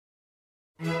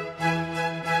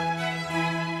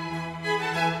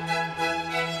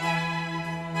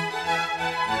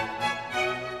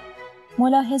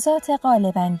ملاحظات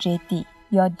غالبا جدی،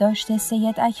 یادداشت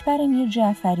سید اکبر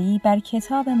میرجعفری بر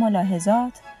کتاب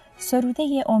ملاحظات،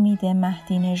 سروده امید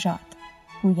مهدی نژاد.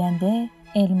 گوینده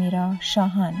المیرا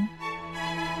شاهان.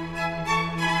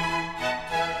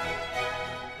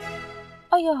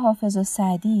 آیا حافظ و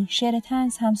سعدی شعر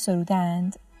طنز هم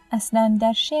سرودند؟ اصلا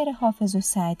در شعر حافظ و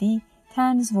سعدی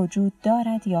طنز وجود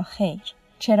دارد یا خیر؟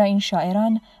 چرا این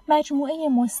شاعران مجموعه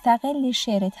مستقل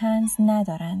شعر طنز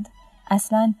ندارند؟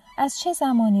 اصلا از چه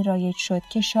زمانی رایج شد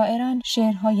که شاعران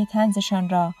شعرهای طنزشان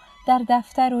را در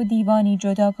دفتر و دیوانی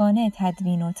جداگانه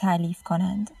تدوین و تألیف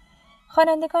کنند؟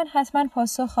 خوانندگان حتما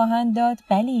پاسخ خواهند داد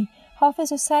بلی،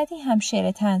 حافظ و سعدی هم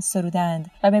شعر طنز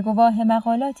سرودند و به گواه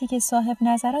مقالاتی که صاحب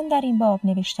نظران در این باب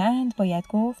نوشتند باید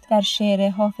گفت در شعر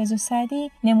حافظ و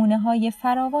سعدی نمونه‌های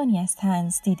فراوانی از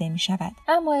طنز دیده می شود.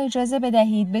 اما اجازه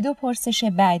بدهید به دو پرسش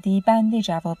بعدی بنده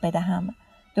جواب بدهم.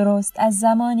 درست از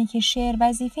زمانی که شعر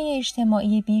وظیفه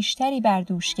اجتماعی بیشتری بر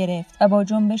دوش گرفت و با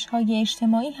جنبش‌های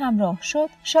اجتماعی همراه شد،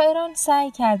 شاعران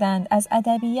سعی کردند از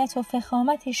ادبیات و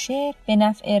فخامت شعر به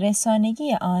نفع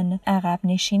رسانگی آن عقب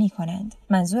نشینی کنند.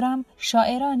 منظورم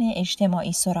شاعران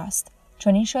اجتماعی سراست.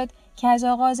 چنین شد که از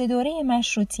آغاز دوره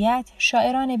مشروطیت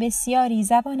شاعران بسیاری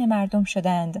زبان مردم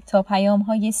شدند تا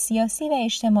پیام‌های سیاسی و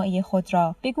اجتماعی خود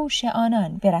را به گوش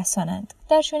آنان برسانند.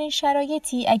 در چنین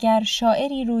شرایطی اگر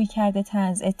شاعری روی کرده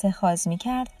طنز اتخاذ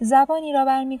می‌کرد، زبانی را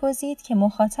برمی‌گزید که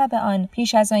مخاطب آن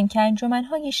پیش از آن که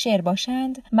انجمن‌های شعر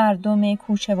باشند، مردم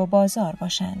کوچه و بازار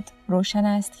باشند. روشن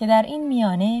است که در این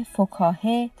میانه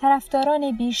فکاهه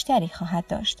طرفداران بیشتری خواهد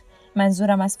داشت.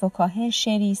 منظورم از فکاهه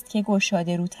شعری است که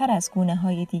گشاده روتر از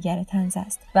گونه‌های دیگر طنز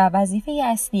است و وظیفه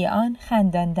اصلی آن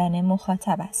خنداندن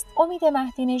مخاطب است. امید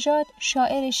مهدی نژاد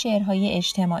شاعر شعرهای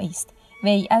اجتماعی است.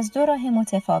 وی از دو راه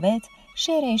متفاوت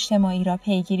شعر اجتماعی را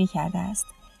پیگیری کرده است.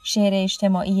 شعر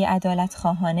اجتماعی عدالت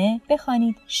خواهانه،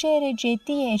 بخوانید شعر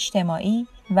جدی اجتماعی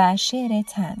و شعر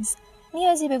طنز.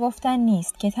 نیازی به گفتن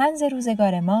نیست که طنز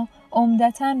روزگار ما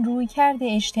عمدتاً رویکرد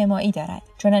اجتماعی دارد،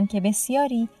 چنانکه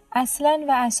بسیاری اصلا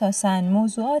و اساساً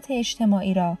موضوعات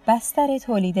اجتماعی را بستر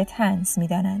تولید طنز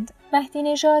می‌دانند. مهدی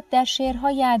نژاد در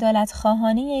شعرهای عدالت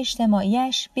خواهانه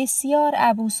اجتماعیش بسیار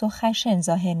عبوس و خشن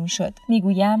ظاهر می‌شد.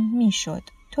 میشد.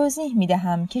 توضیح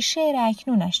می‌دهم که شعر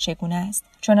اکنونش چگونه است.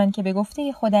 چنانکه به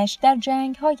گفته خودش در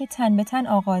جنگ‌های تن به تن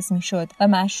آغاز می‌شد و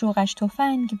معشوقش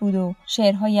تفنگ بود و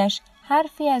شعرهایش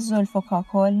حرفی از زلف و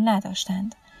کاکل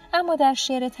نداشتند. اما در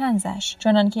شعر طنزش،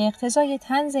 چنانکه اقتضای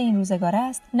طنز این روزگار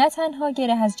است، نه تنها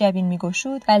گره از جبین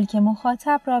می‌گشود، بلکه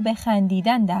مخاطب را به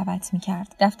خندیدن دعوت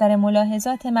می‌کرد. دفتر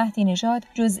ملاحظات مهدی نژاد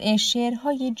جزء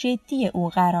شعرهای جدی او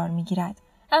قرار می‌گیرد.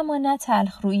 اما نه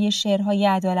تلخ‌رویی شعرهای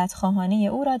عدالت خواهانه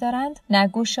او را دارند، نه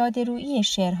گشاده‌رویی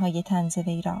شعرهای طنز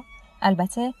وی را.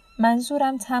 البته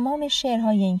منظورم تمام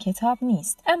شعرهای این کتاب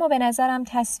نیست، اما به نظرم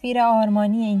تصویر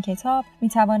آرمانی این کتاب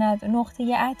میتواند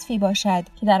نقطه عطفی باشد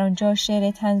که در آنجا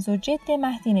شعر طنز و جد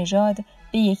مهدی نژاد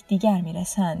به یکدیگر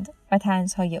میرسند و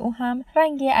طنزهای او هم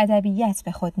رنگ ادبیات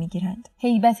به خود میگیرند.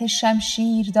 هیبت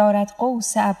شمشیر دارد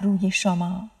قوس ابروی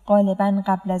شما، غالبا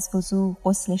قبل از وضو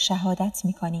غسل شهادت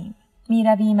میکنیم.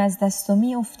 میرویم از دست و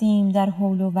میافتیم در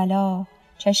حول و ولا،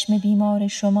 چشم بیمار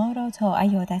شما را تا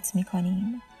عیادت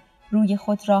میکنیم. روی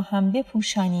خود را هم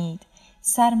بپوشانید،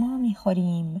 سرما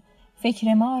می‌خوریم،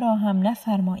 فکر ما را هم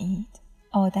نفرمایید،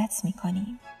 عادت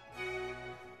می‌کنیم.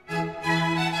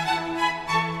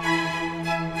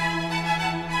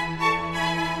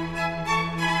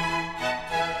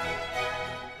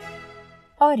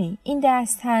 آری، این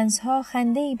دست طنزها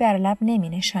خنده‌ای بر لب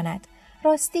نمی‌نشاند.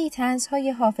 راستی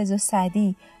طنزهای حافظ و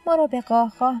سعدی ما را به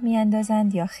قاهقاه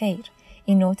می‌اندازند یا خیر؟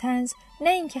 این نوع طنز نه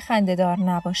اینکه خنده‌دار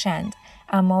نباشند،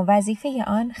 اما وظیفه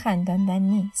آن خنداندن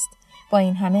نیست. با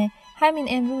این همه همین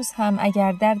امروز هم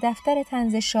اگر در دفتر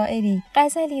طنز شاعری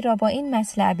غزلی را با این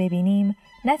مطلع ببینیم،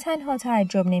 نه تنها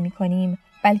تعجب نمی کنیم،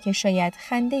 بلکه شاید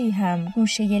خنده‌ای هم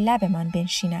گوشه لبمان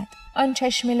بنشیند. آن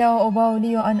چشم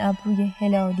لاابالی و آن ابروی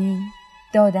هلالی،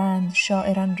 دادند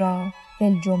شاعران را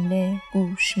بالجمله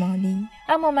گوشمالی.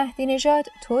 اما مهدی نژاد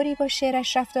طوری با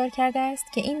شعرش رفتار کرده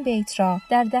است که این بیت را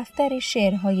در دفتر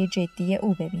شعرهای جدی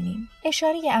او ببینیم.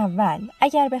 اشاره اول،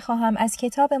 اگر بخواهم از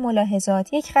کتاب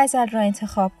ملاحظات یک غزل را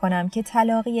انتخاب کنم که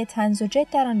تلاقی طنز و جد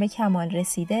در آن به کمال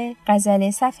رسیده،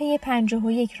 غزل صفحه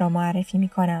 51 را معرفی می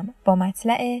کنم با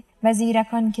مطلع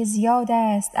وزیرکان که زیاد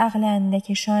است عقل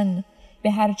اندکشان،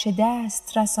 به هرچه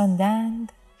دست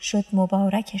رساندند شد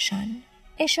مبارکشان.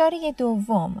 اشاره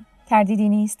دوم، تردیدی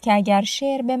نیست که اگر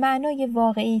شعر به معنای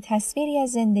واقعی تصویری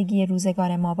از زندگی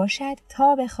روزگار ما باشد،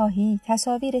 تا بخواهی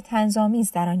تصاویر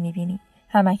طنزآمیز در آن می‌بینی.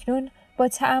 همکنون با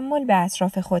تأمل به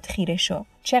اطراف خود خیره شو.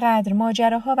 چقدر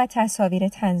ماجراها و تصاویر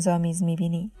طنزآمیز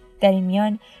می‌بینی. در این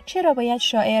میان چرا باید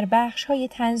شاعر بخش‌های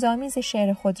طنزآمیز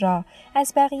شعر خود را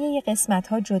از بقیه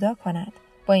قسمت‌ها جدا کند؟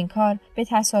 با این کار به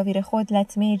تصاویر خود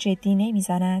لطمه جدی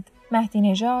نمی‌زند. مهدی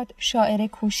نژاد شاعر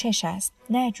کوشش است،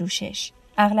 نه جوشش.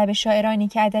 اغلب شاعرانی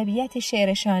که ادبیات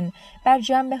شعرشان بر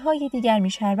جنبه‌های دیگر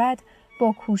می‌چربد،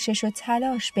 با کوشش و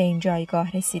تلاش به این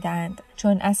جایگاه رسیدند،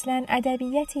 چون اصلا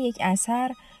ادبیات یک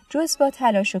اثر جز با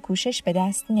تلاش و کوشش به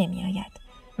دست نمی آید.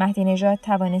 مهدی نژاد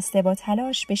توانسته با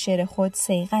تلاش به شعر خود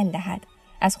صیقل دهد،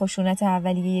 از خشونت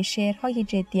اولیه شعرهای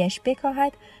جدیش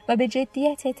بکاهد و به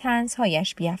جدیت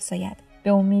طنزهایش بیفزاید،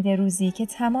 به امید روزی که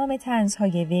تمام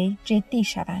طنزهای وی جدی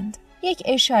شوند. یک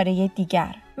اشاره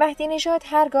دیگر، مهدی نژاد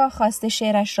هرگاه خواسته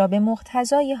شعرش را به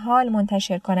مقتضای حال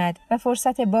منتشر کند و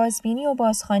فرصت بازبینی و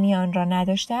بازخوانی آن را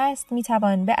نداشته است،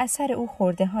 میتوان به اثر او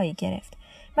خورده هایی گرفت.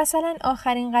 مثلا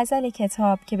آخرین غزل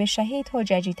کتاب که به شهید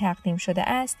حججی تقدیم شده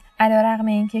است، علیرغم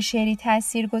اینکه شعری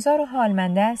تاثیرگذار و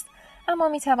حالمند است، اما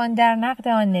میتوان در نقد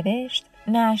آن نوشت: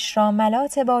 نعش را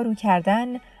ملات بارو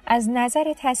کردن از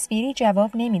نظر تصویری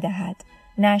جواب نمیدهد.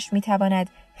 نعش میتواند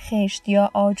خشت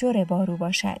یا آجر بارو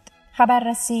باشد. خبر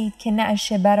رسید که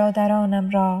نعش برادرانم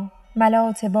را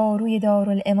ملات باروی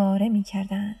دارالاماره می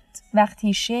کردند.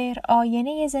 وقتی شعر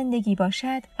آینه زندگی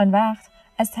باشد، آن وقت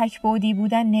از تکبودی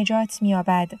بودن نجات می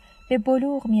یابد، به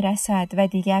بلوغ می رسد و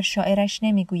دیگر شاعرش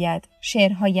نمی گوید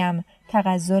شعرهایم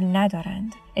تغزل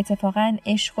ندارند. اتفاقاً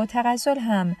عشق و تغزل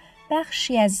هم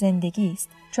بخشی از زندگی است،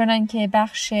 چنانکه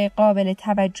بخش قابل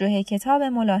توجه کتاب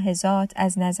ملاحظات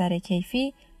از نظر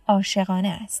کیفی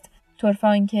عاشقانه است.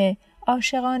 طرفان که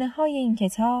عاشقانه های این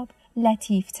کتاب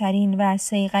لطیف ترین و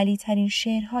صیقلی ترین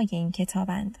شعرهای این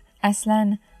کتابند.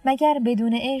 اصلا مگر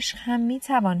بدون عشق هم می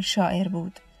توان شاعر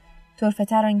بود؟ طرفه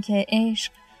تران که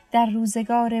عشق در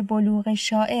روزگار بلوغ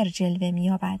شاعر جلوه می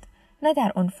یابد، نه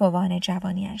در عنفوان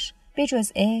جوانیش. به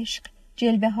جز عشق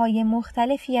جلوه های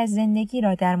مختلفی از زندگی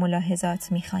را در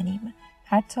ملاحظات می خوانیم،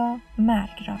 حتی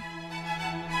مرگ را.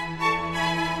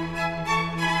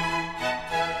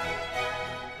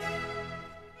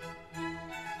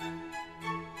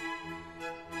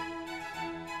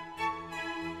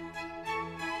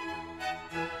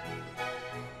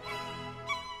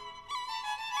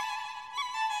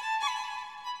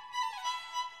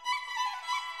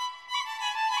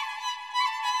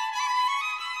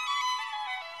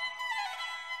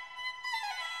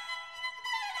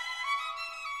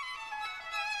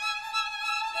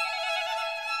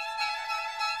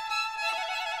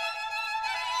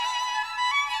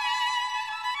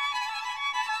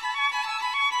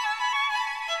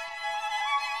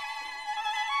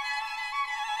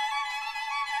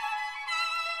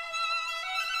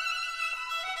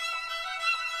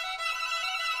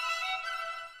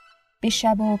 به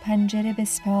شب و پنجره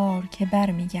بسپار که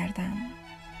بر می گردم،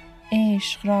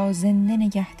 عشق را زنده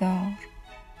نگهدار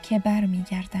که بر می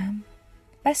گردم.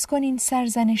 بس کن این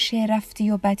سرزنش رفتی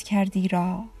و بد کردی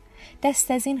را،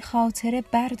 دست از این خاطره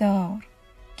بردار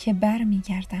که بر می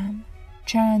گردم.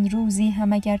 چند روزی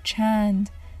هم اگر چند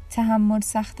تحمل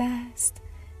سخت است،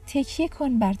 تکیه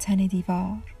کن بر تن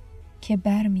دیوار که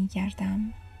بر می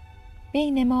گردم.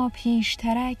 بین ما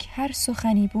پیشترک هر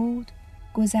سخنی بود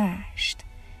گذشت،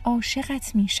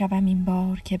 عاشقت می شوم این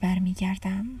بار که بر می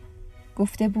گردم.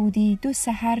 گفته بودی دو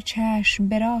سحر چشم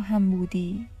به راهم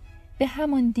بودی، به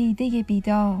همان دیده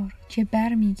بیدار که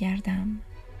بر می گردم.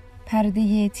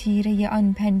 پرده تیره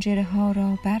آن پنجره ها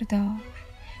را بردار،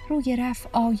 روی رف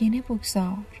آینه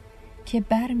بگذار که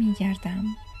بر می گردم.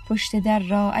 پشت در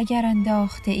را اگر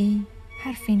انداخته ای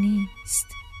حرفی نیست،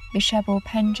 به شب و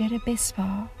پنجره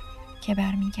بسپار که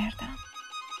بر می گردم.